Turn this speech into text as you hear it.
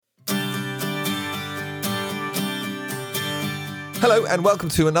Hello and welcome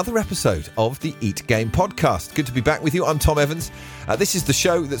to another episode of the Eat Game podcast. Good to be back with you. I'm Tom Evans. This is the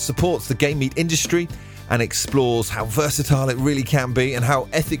show that supports the game meat industry and explores how versatile it really can be and how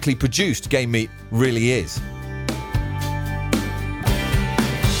ethically produced game meat really is.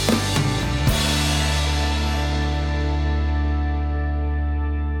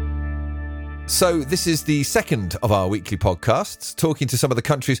 So this is the second of our weekly podcasts, talking to some of the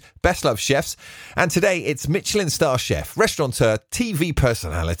country's best loved chefs. And today it's Michelin star chef, restaurateur, TV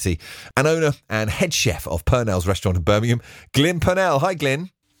personality, and owner and head chef of Purnell's restaurant in Birmingham, Glyn Purnell. Hi,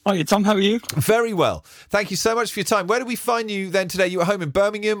 Glyn. Hi, Tom. How are you? Very well. Thank you so much for your time. Where do we find you then today? You at home in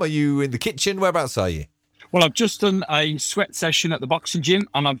Birmingham? Are you in the kitchen? Whereabouts are you? Well, I've just done a sweat session at the boxing gym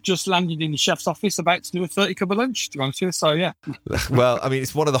and I've just landed in the chef's office about to do a 30-cup of lunch, to be honest with you. So, yeah. Well, I mean,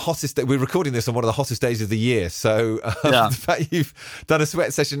 it's one of the hottest... We're recording this on one of the hottest days of the year. So the fact you've done a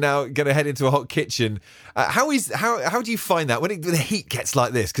sweat session now, going to head into a hot kitchen. How do you find that when the heat gets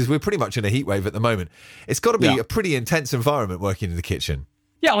like this? Because we're pretty much in a heat wave at the moment. It's got to be a pretty intense environment working in the kitchen.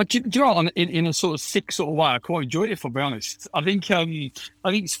 Yeah, do you know what? In a sort of sick sort of way, I quite enjoyed it, if I'll be honest. I think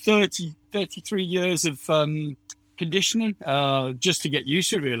it's 33 years of conditioning just to get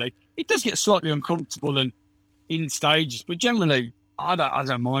used to it, really. It does get slightly uncomfortable and in stages, but generally, I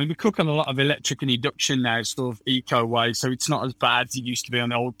don't mind. We cook on a lot of electric and induction now, sort of eco way, so it's not as bad as it used to be on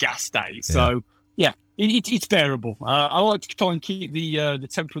the old gas days. Yeah. So, yeah, it's bearable. I like to try and keep the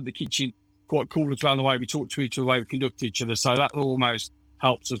temperature of the kitchen quite cool as well, the way we talk to each other, the way we conduct each other, so that almost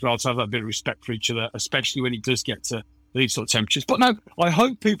helps as well to have that bit of respect for each other, especially when it does get to these sort of temperatures. But no, I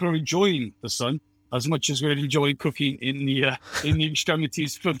hope people are enjoying the sun as much as we're enjoying cooking in the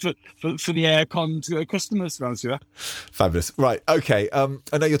extremities for the aircon customers. Fabulous. Right. Okay.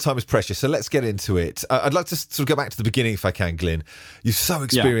 I know your time is precious, so let's get into it. I'd like to sort of go back to the beginning if I can, Glyn. You're so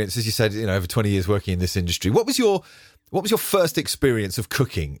experienced, as you said, over 20 years working in this industry. What was your first experience of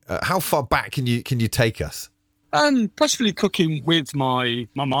cooking? How far back can you take us? Possibly cooking with my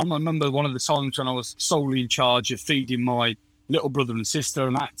mum. I remember one of the times when I was solely in charge of feeding my little brother and sister,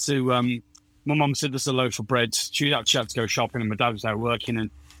 and that to my mum said there's a loaf of bread. She actually had to go shopping, and my dad was out working, and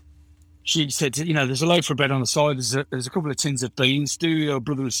she said, there's a loaf of bread on the side. There's a couple of tins of beans. Do your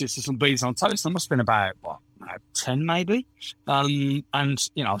brother and sister some beans on toast. There must have been about 10 maybe. And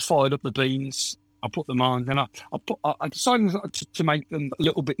I fired up the beans. I put them on, then I decided to make them a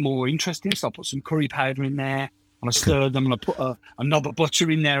little bit more interesting. So I put some curry powder in there. And I stirred them, and I put a knob of butter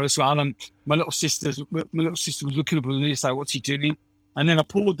in there as well. And my little sister was looking up at me and saying, "What's he doing?" And then I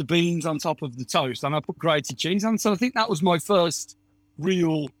poured the beans on top of the toast, and I put grated cheese on. So I think that was my first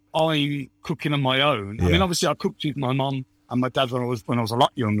real I'm cooking on my own. Yeah. I mean, obviously I cooked with my mum and my dad when I was a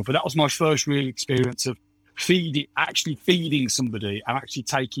lot younger, but that was my first real experience of actually feeding somebody and actually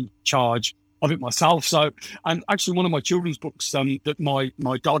taking charge of it myself. So, and actually one of my children's books, that my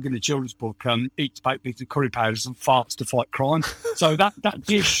dog in the children's book eats baked beans and curry powders and farts to fight crime. So that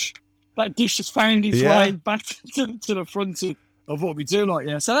dish has found its way back to the front of what we do.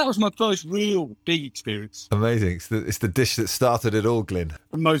 So that was my first real big experience. Amazing. It's the dish that started it all, Glyn.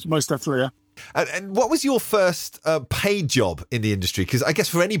 Most definitely, yeah. And what was your first paid job in the industry? Because I guess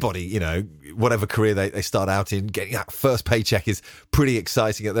for anybody, whatever career they start out in, getting that first paycheck is pretty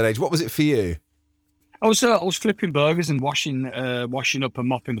exciting at that age. What was it for you? I was flipping burgers and washing up and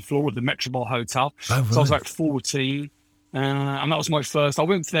mopping the floor at the Metropole Hotel. Oh, right. So I was like 14, and that was my first. I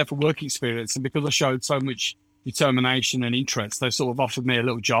went there for work experience, and because I showed so much determination and interest, they sort of offered me a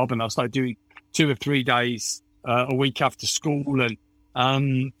little job, and I started doing 2 or 3 days a week after school, and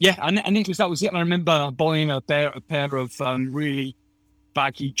and that was it. And I remember buying a pair of really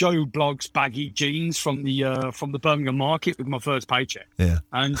baggy Joe Bloggs baggy jeans from the Birmingham market with my first paycheck. Yeah,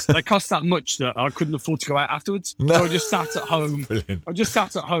 and they cost that much that I couldn't afford to go out afterwards. No. So I just sat at home. Brilliant. I just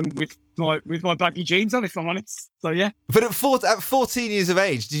sat at home with my baggy jeans on, if I'm honest. So yeah. But at 14 years of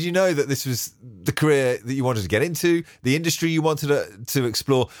age, did you know that this was the career that you wanted to get into, the industry you wanted to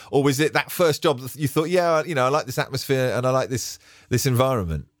explore, or was it that first job that you thought, I like this atmosphere and I like this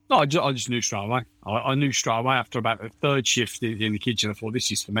environment? No, I just knew straight away. I knew straight away after about the third shift in the kitchen. I thought,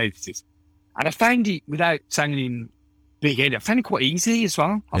 this is for me. And I found it, without sounding big-headed, I found it quite easy as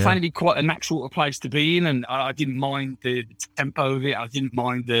well. I found it quite a natural place to be in, and I didn't mind the tempo of it. I didn't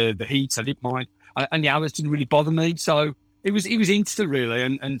mind the heat. I didn't mind, and the hours didn't really bother me. So it was instant, really.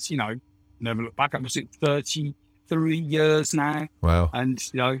 And never look back. I was 33 years now. Wow. And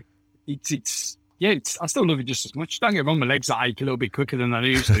it's. Yeah, I still love it just as much. Don't get me wrong, my legs ache a little bit quicker than I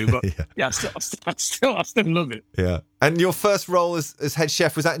used to, but I still love it. Yeah. And your first role as head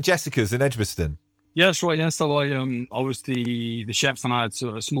chef, was that in Jessica's in Edgbaston? Yeah, that's right. Yeah, so I was the chef, and I had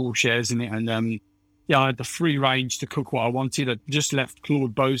sort of small shares in it, and I had the free range to cook what I wanted. I just left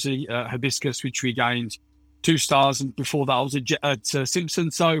Claude Bosey at Hibiscus, which we gained 2 stars, and before that I was at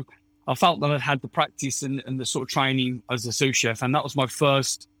Simpson. So I felt that I'd had the practice and the sort of training as a sous chef, and that was my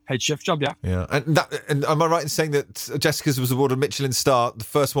first head chef job. Yeah. And am I right in saying that Jessica's was awarded a Michelin star, the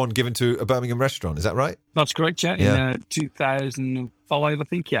first one given to a Birmingham restaurant? Is that right? That's correct. Yeah. In 2005, I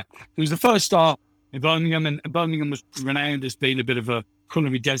think. Yeah, it was the first star in Birmingham, and Birmingham was renowned as being a bit of a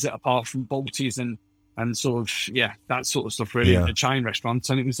culinary desert apart from Balti's and sort of, that sort of stuff, really, the chain restaurants.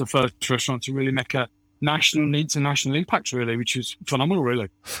 And it was the first restaurant to really make a national and international impact, really, which was phenomenal, really.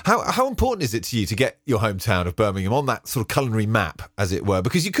 How important is it to you to get your hometown of Birmingham on that sort of culinary map, as it were?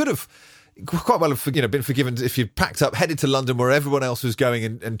 Because you could have quite well have been forgiven if you packed up, headed to London where everyone else was going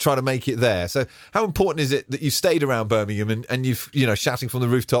and try to make it there. So how important is it that you stayed around Birmingham and you've, shouting from the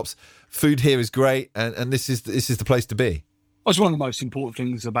rooftops, food here is great and this is the place to be? That's one of the most important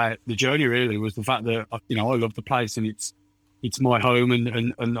things about the journey, really, was the fact that, I love the place and it's my home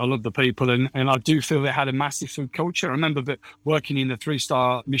and I love the people. And I do feel it had a massive food culture. I remember working in the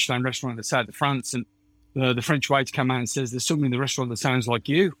 3-star Michelin restaurant in the south of France, and the French waiter came out and says, there's something in the restaurant that sounds like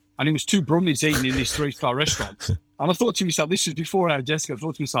you. And it was 2 Brummies eating in this 3-star restaurant. And I thought to myself, this was before I had Jessica, I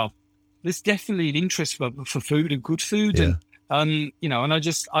thought to myself, there's definitely an interest for food and good food. Yeah. And,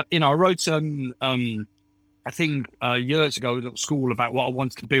 I wrote I think years ago at school about what I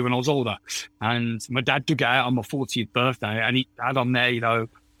wanted to be when I was older. And my dad took it out on my 40th birthday, and he had on there, I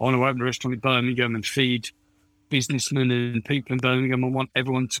want to open a restaurant in Birmingham and feed businessmen and people in Birmingham. I want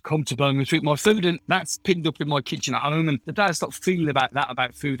everyone to come to Birmingham to eat my food. And that's pinned up in my kitchen at home. And the day I start feeling about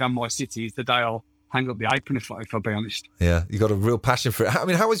food and my city is the day I'll hang up the apron, if I'll be honest. Yeah, you got a real passion for it. I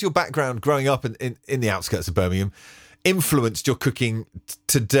mean, how was your background growing up in the outskirts of Birmingham influenced your cooking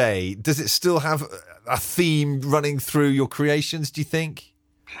today? Does it still have a theme running through your creations, do you think?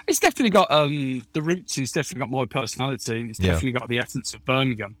 It's definitely got the roots. It's definitely got my personality. It's definitely got the essence of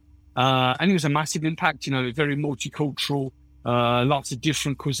Birmingham. And it was a massive impact, very multicultural, lots of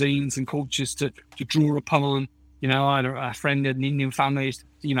different cuisines and cultures to draw upon. I had a friend in an Indian family, used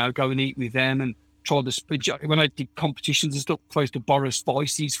to, go and eat with them and try when I did competitions and stuff, I used to borrow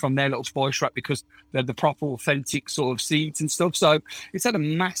spices from their little spice rack because they're the proper authentic sort of seeds and stuff. So it's had a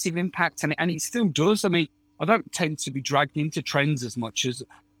massive impact, and it still does. I mean, I don't tend to be dragged into trends as much as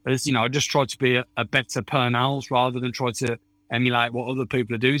I just try to be a better Pernels rather than try to emulate what other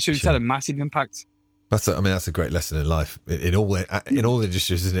people are doing. So it's had a massive impact. That's a great lesson in life, in all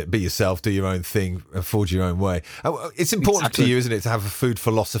industries, isn't it? Be yourself, do your own thing, forge your own way. It's important to you, isn't it, to have a food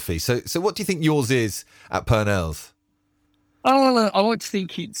philosophy? So what do you think yours is at Pernels? Oh, I like to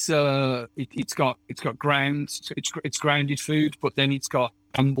think it's got grounds. It's grounded food, but then it's got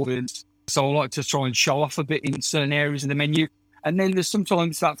ambulance. So I like to try and show off a bit in certain areas of the menu. And then there's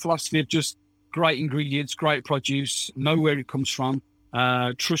sometimes that philosophy of just great ingredients, great produce, know where it comes from.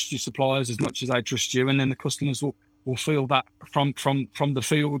 Trust your suppliers as much as they trust you, and then the customers will feel that from the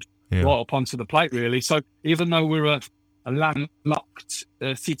field right up onto the plate, really. So even though we're a landlocked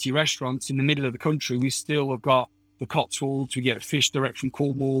city restaurant in the middle of the country, we still have got the Cotswolds. We get fish direct from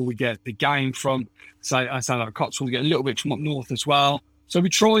Cornwall. We get the game from, like Cotswolds. We get a little bit from up north as well. So we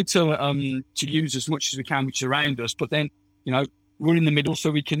try to use as much as we can, which is around us. But then, we're in the middle,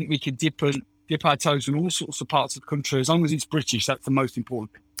 so we can dip our toes in all sorts of parts of the country. As long as it's British, that's the most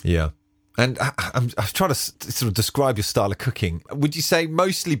important thing. Yeah. And I'm trying to sort of describe your style of cooking. Would you say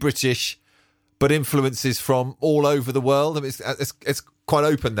mostly British, but influences from all over the world? I mean, it's quite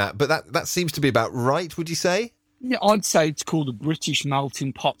open, but that seems to be about right, would you say? Yeah, I'd say it's called a British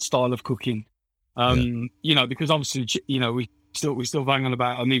melting pot style of cooking. Because obviously, we still bang on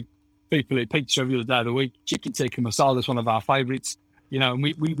about, people eat pizza every other day of the week. Chicken tikka masala is one of our favourites. And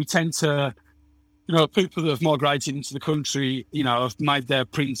we tend to, people that have migrated into the country, have made their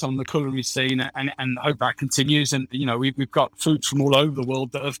prints on the culinary scene, and hope that continues. And, we've got foods from all over the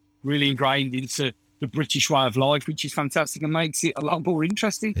world that have really ingrained into the British way of life, which is fantastic and makes it a lot more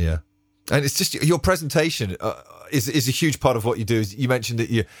interesting. Yeah. And it's just your presentation is a huge part of what you do. You mentioned that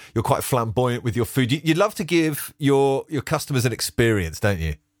you're quite flamboyant with your food. You love to give your customers an experience, don't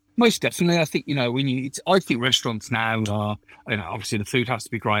you? Most definitely. I think, I think restaurants now are, obviously the food has to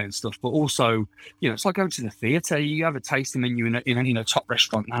be great and stuff, but also, it's like going to the theatre. You have a tasting menu in a top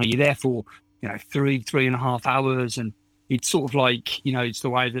restaurant now. You're there for, 3.5 hours, and it's sort of like, it's the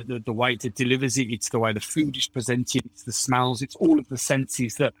way that the waiter delivers it. It's the way the food is presented. It's the smells. It's all of the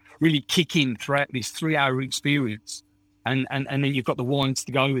senses that really kick in throughout this 3-hour experience. And then you've got the wines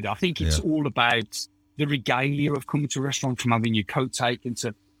to go with it. I think it's all about the regalia of coming to a restaurant, from having your coat taken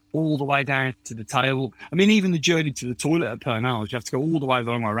to all the way down to the table. I mean, even the journey to the toilet at Pernals, you have to go all the way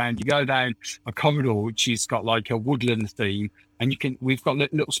the long way around. You go down a corridor which has got like a woodland theme, and we've got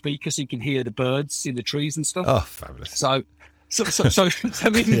little speakers so you can hear the birds in the trees and stuff. Oh, fabulous! So I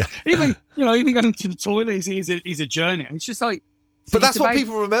mean, even going to the toilet is a journey, and it's just like. But that's what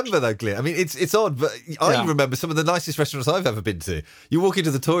people remember, though, Glyn. I mean, it's odd, but I remember some of the nicest restaurants I've ever been to. You walk into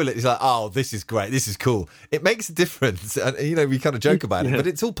the toilet, it's like, oh, this is great, this is cool. It makes a difference. And, we kind of joke about it, but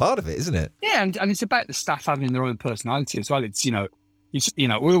it's all part of it, isn't it? Yeah, and it's about the staff having their own personality as well. It's, we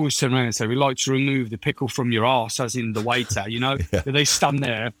always turn around and say, we like to remove the pickle from your arse, as in the waiter, They stand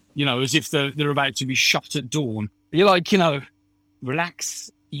there, as if they're about to be shot at dawn. You're like,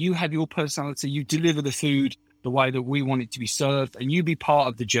 relax, you have your personality, you deliver the food the way that we want it to be served, and you be part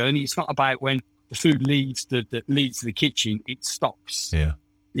of the journey. It's not about when the food leaves to the kitchen, it stops. Yeah,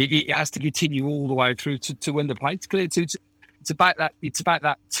 it has to continue all the way through to when the plate's cleared. It's about that. It's about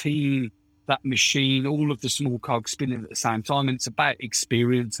that team, that machine, all of the small cogs spinning at the same time, and it's about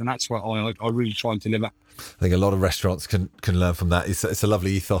experience, and that's what I really try and deliver. I think a lot of restaurants can learn from that. It's a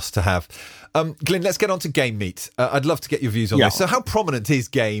lovely ethos to have. Glyn, let's get on to game meat. I'd love to get your views on this. So, how prominent is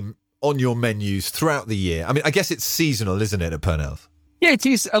game on your menus throughout the year? I mean, I guess it's seasonal, isn't it, at Pernals? Yeah, it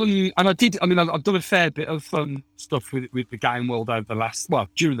is. And I've done a fair bit of stuff with the game world over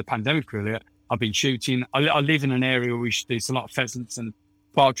during the pandemic, really. I've been shooting. I live in an area where there's a lot of pheasants and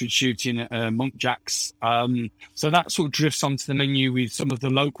partridge shooting at Munkjacks. So that sort of drifts onto the menu with some of the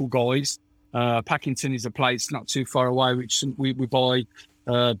local guys. Packington is a place not too far away, which we buy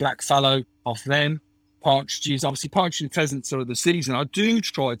black fallow off them. Partridges, obviously partridge and pheasants are the season. I do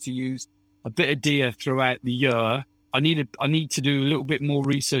try to use a bit of deer throughout the year. I need to do a little bit more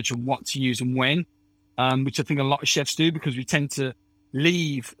research on what to use and when, which I think a lot of chefs do, because we tend to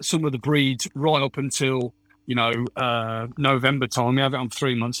leave some of the breeds right up until November time. We have it on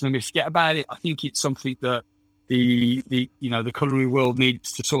 3 months and then we forget about it. I think it's something that the culinary world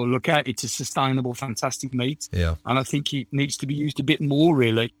needs to sort of look at. It's a sustainable, fantastic meat, and I think it needs to be used a bit more,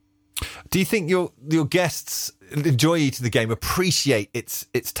 really. Do you think your guests enjoy eating the game, appreciate its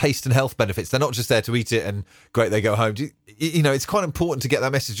taste and health benefits? They're not just there to eat it and great, they go home. It's quite important to get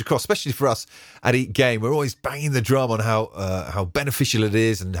that message across, especially for us at Eat Game. We're always banging the drum on how beneficial it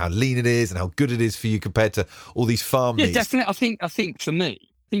is and how lean it is and how good it is for you compared to all these farm meats. Yeah, definitely. I think for me,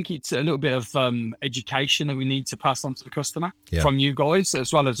 it's a little bit of education that we need to pass on to the customer from you guys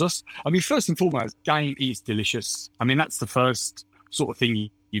as well as us. I mean, first and foremost, game is delicious. I mean, that's the first sort of thing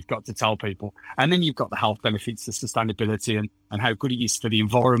you've got to tell people. And then you've got the health benefits, the sustainability and how good it is for the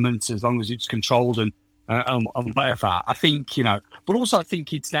environment as long as it's controlled and whatever. I think, but also I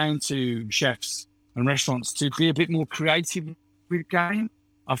think it's down to chefs and restaurants to be a bit more creative with game.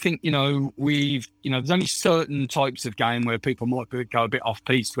 I think, there's only certain types of game where people might go a bit off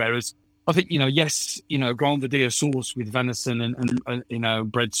piste, whereas I think, Grand Verdier sauce with venison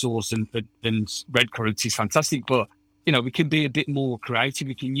and bread sauce and red currants is fantastic, but we can be a bit more creative.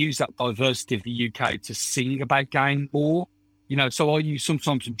 We can use that diversity of the UK to sing about game more. So I use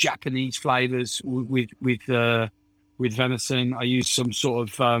sometimes some Japanese flavours with venison. I use some sort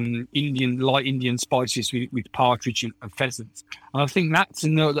of light Indian spices with partridge and pheasants. And I think that's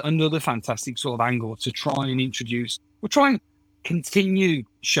another fantastic sort of angle to try and introduce. We'll try and continue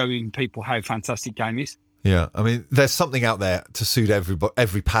showing people how fantastic game is. Yeah, I mean, there's something out there to suit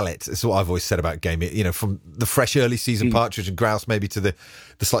every palate. It's what I've always said about game. From the fresh early season partridge and grouse, maybe to the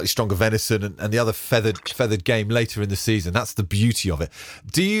slightly stronger venison and the other feathered game later in the season. That's the beauty of it.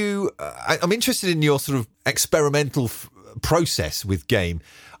 Do you? I'm interested in your sort of experimental process with game.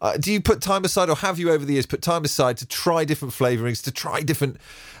 Do you put time aside, or have you over the years put time aside to try different flavourings, to try different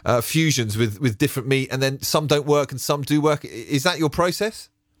fusions with different meat, and then some don't work and some do work? Is that your process?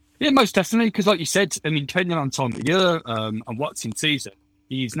 Yeah, most definitely, because like you said, I mean, depending on time of year and what's in season,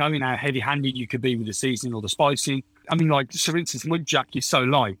 is knowing how heavy-handed you could be with the seasoning or the spicing. I mean, like, for instance, Munkjack is so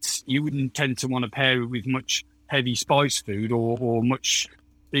light, you wouldn't tend to want to pair it with much heavy spice food or much,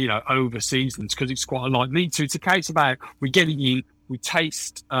 over-seasons, because it's quite a light meat. So it's a case about we get it in, we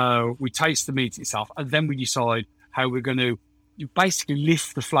taste the meat itself, and then we decide how we're going to basically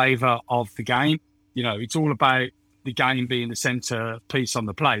lift the flavour of the game. It's all about the game being the centre piece on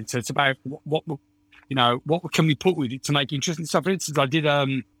the plate. So it's about what can we put with it to make it interesting. So, for instance, I did a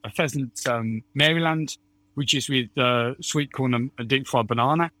pheasant Maryland, which is with sweet corn and deep fried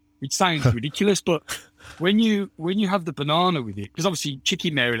banana, which sounds ridiculous, but when you have the banana with it, because obviously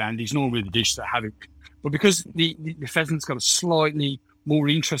chicken Maryland is normally the dish that have it, but because the pheasant's got a slightly more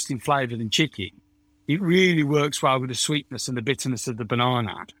interesting flavour than chicken, it really works well with the sweetness and the bitterness of the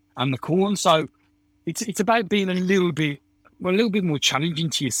banana and the corn. So it's about being a little bit a little bit more challenging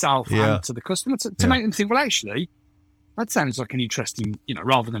to yourself and to the customer to make them think, well, actually, that sounds like an interesting,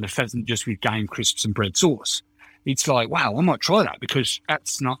 rather than a pheasant just with game crisps and bread sauce. It's like, wow, I might try that because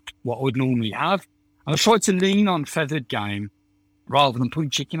that's not what I would normally have. And I tried to lean on feathered game rather than putting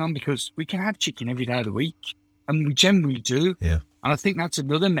chicken on, because we can have chicken every day of the week, and we generally do. Yeah. And I think that's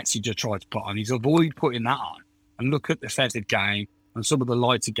another message I try to put on, is avoid putting that on and look at the feathered game and some of the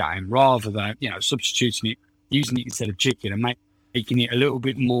lighter game rather than, substituting it, using it instead of chicken and making it a little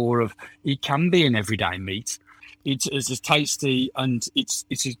bit more of, it can be an everyday meat. It's as tasty and it's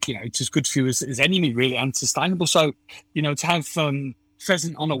as good for you as any meat, really, and sustainable. So, to have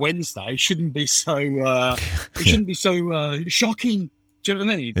pheasant on a Wednesday shouldn't be so shocking. Do you know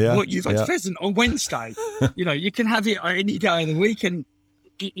what I mean? Yeah, What, you've got pheasant on Wednesday. You can have it any day of the week, and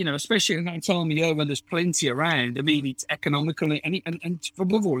especially in that time of year when there's plenty around. I mean, it's economical and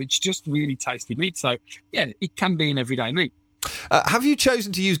above all, it's just really tasty meat. So yeah, it can be an everyday meat. Have you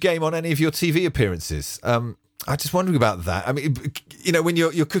chosen to use game on any of your TV appearances? I'm just wondering about that. I mean, when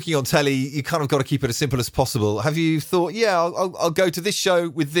you're cooking on telly, you kind of got to keep it as simple as possible. Have you thought, I'll go to this show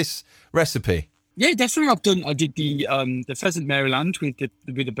with this recipe? Yeah, definitely. I did the pheasant Maryland with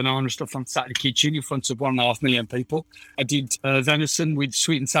the banana stuff on Saturday Kitchen in front of 1.5 million people. I did venison with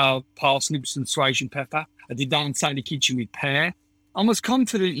sweet and sour parsnips and Swaysian pepper. I did that on Saturday Kitchen with pear. I'm as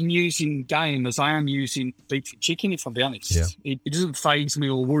confident in using game as I am using beef and chicken, if I'll be honest. Yeah. It doesn't faze me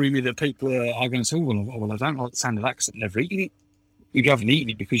or worry me that people are going to say, well, I don't like the sound of that because I've never eaten it. You haven't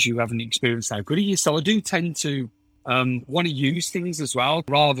eaten it because you haven't experienced how good it is. So I do tend to want to use things as well,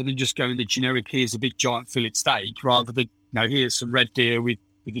 rather than just going the generic, here's a big giant fillet steak, rather than, here's some red deer with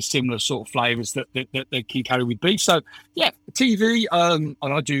the similar sort of flavours that they can carry with beef. So, yeah, TV, and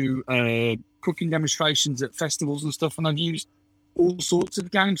I do cooking demonstrations at festivals and stuff, and I've used all sorts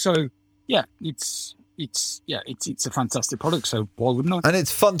of games. So yeah, it's a fantastic product. So why wouldn't I? And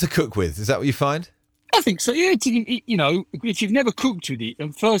it's fun to cook with. Is that what you find? I think so. Yeah, if you've never cooked with it,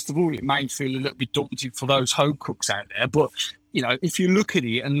 and first of all, it may feel a little bit daunting for those home cooks out there. But if you look at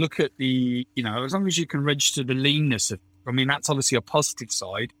it and look at the, as long as you can register the leanness of, I mean, that's obviously a positive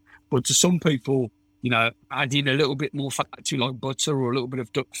side. But to some people, adding a little bit more fat to, like butter or a little bit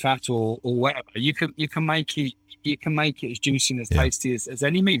of duck fat or whatever, you can make it. You can make it as juicy and as tasty as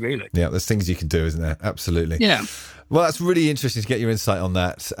any meat, really. Yeah, there's things you can do, isn't there? Absolutely. Yeah. Well, that's really interesting to get your insight on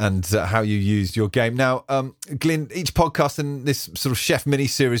that and how you used your game. Now, Glyn, each podcast in this sort of chef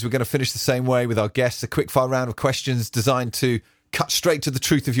mini-series, we're going to finish the same way with our guests, a quick-fire round of questions designed to cut straight to the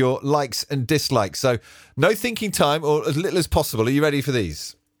truth of your likes and dislikes. So no thinking time, or as little as possible. Are you ready for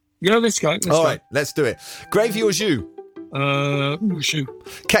these? Yeah, let's go. All right, let's do it. Gravy or jus? Jus.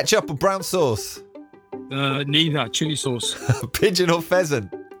 Ketchup or brown sauce? Neither. Chili sauce. Pigeon or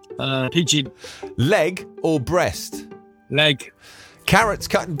pheasant? Pigeon. Leg or breast? Leg. Carrots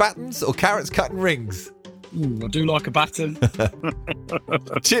cut in battens or carrots cut in rings? I do like a batten.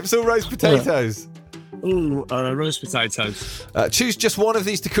 Chips or roast potatoes? Roast potatoes. Choose just one of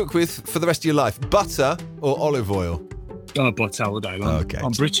these to cook with for the rest of your life. Butter or olive oil? Butter all day long. Okay.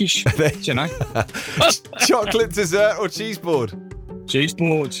 I'm British, Chocolate dessert or cheese board? Cheese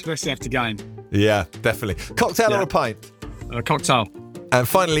board. Let's after game. Yeah, definitely. Cocktail or a pint? Cocktail. And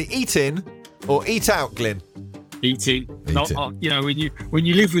finally, eat in or eat out, Glyn? Eating. When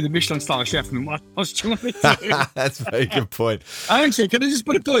you live with a Michelin star chef, I was trying to do. That's a very good point. Actually, can I just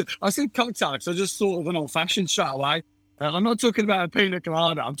put a point? I said cocktail, so I just thought of an old-fashioned straight away. I'm not talking about a pina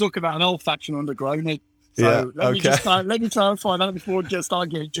colada. I'm talking about an old-fashioned on the Negroni. So let me clarify that before I start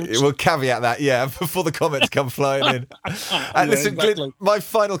getting judged. We'll caveat that, before the comments come flowing in. Listen, exactly. Glyn, my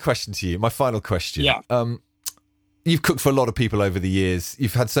final question to you. Yeah. You've cooked for a lot of people over the years.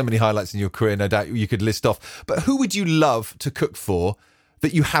 You've had so many highlights in your career, no doubt you could list off. But who would you love to cook for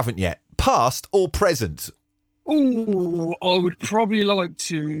that you haven't yet, past or present? Oh, I would probably like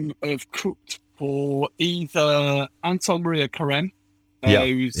to have cooked for either Anton Maria Carême,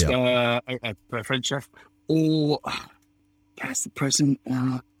 who's a French chef, or that's the present.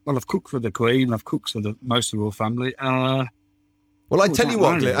 Well, I've cooked for the Queen. I've cooked for most of the royal family. Well, I tell you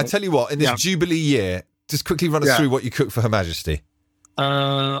what, Glyn. I tell you what. In this Jubilee year, just quickly run us through what you cooked for Her Majesty.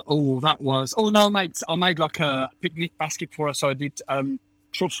 That was. Oh no, mate! I made like a picnic basket for her. So I did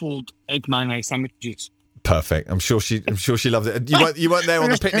truffled egg mayonnaise sandwiches. Perfect. I'm sure she loved it. You weren't there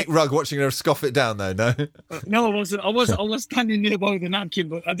on the picnic rug watching her scoff it down, though, no? No, I wasn't. I was standing nearby with a napkin,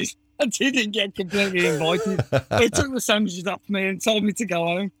 but I didn't get completely invited. They took the sandwiches up for me and told me to go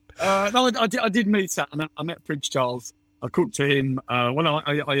home. No, I did meet her. I met Prince Charles. I cooked to him.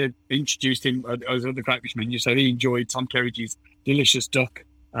 I introduced him. I was on the Great British Menu, so he enjoyed Tom Kerridge's delicious duck.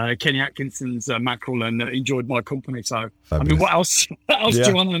 Kenny Atkinson's mackerel and enjoyed my company. So, Fabulous. I mean, what else do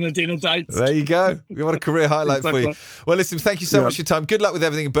you want on a dinner date? There you go. We want a career highlight for you. Well, listen, thank you so much for your time. Good luck with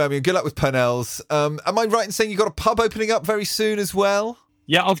everything in Birmingham. Good luck with Purnell's. Am I right in saying you've got a pub opening up very soon as well?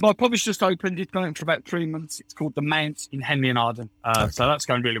 Yeah, my pub has just opened. It's been open for about 3 months. It's called The Mount in Henley and Arden. So that's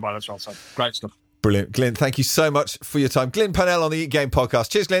going really well as well. So great stuff. Brilliant. Glyn, thank you so much for your time. Glyn Purnell on the Eat Game podcast.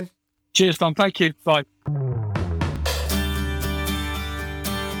 Cheers, Glyn. Cheers, Tom. Thank you. Bye.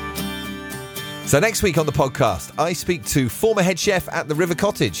 So next week on the podcast, I speak to former head chef at the River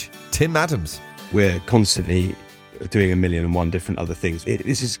Cottage, Tim Adams. We're constantly doing 1,000,001 different other things.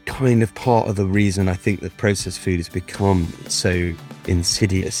 This is kind of part of the reason I think that processed food has become so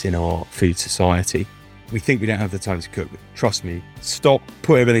insidious in our food society. We think we don't have the time to cook. Trust me, stop,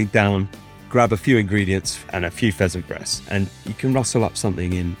 put everything down, grab a few ingredients and a few pheasant breasts, and you can rustle up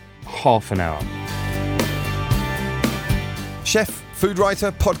something in half an hour. Chef, food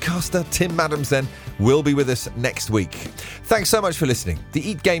writer, podcaster Tim Adams then will be with us next week. Thanks so much for listening. The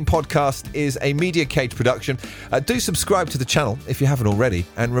Eat Game podcast is a Media Cage production. Do subscribe to the channel if you haven't already.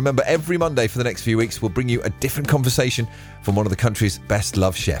 And remember, every Monday for the next few weeks, we'll bring you a different conversation from one of the country's best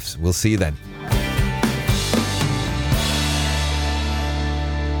loved chefs. We'll see you then.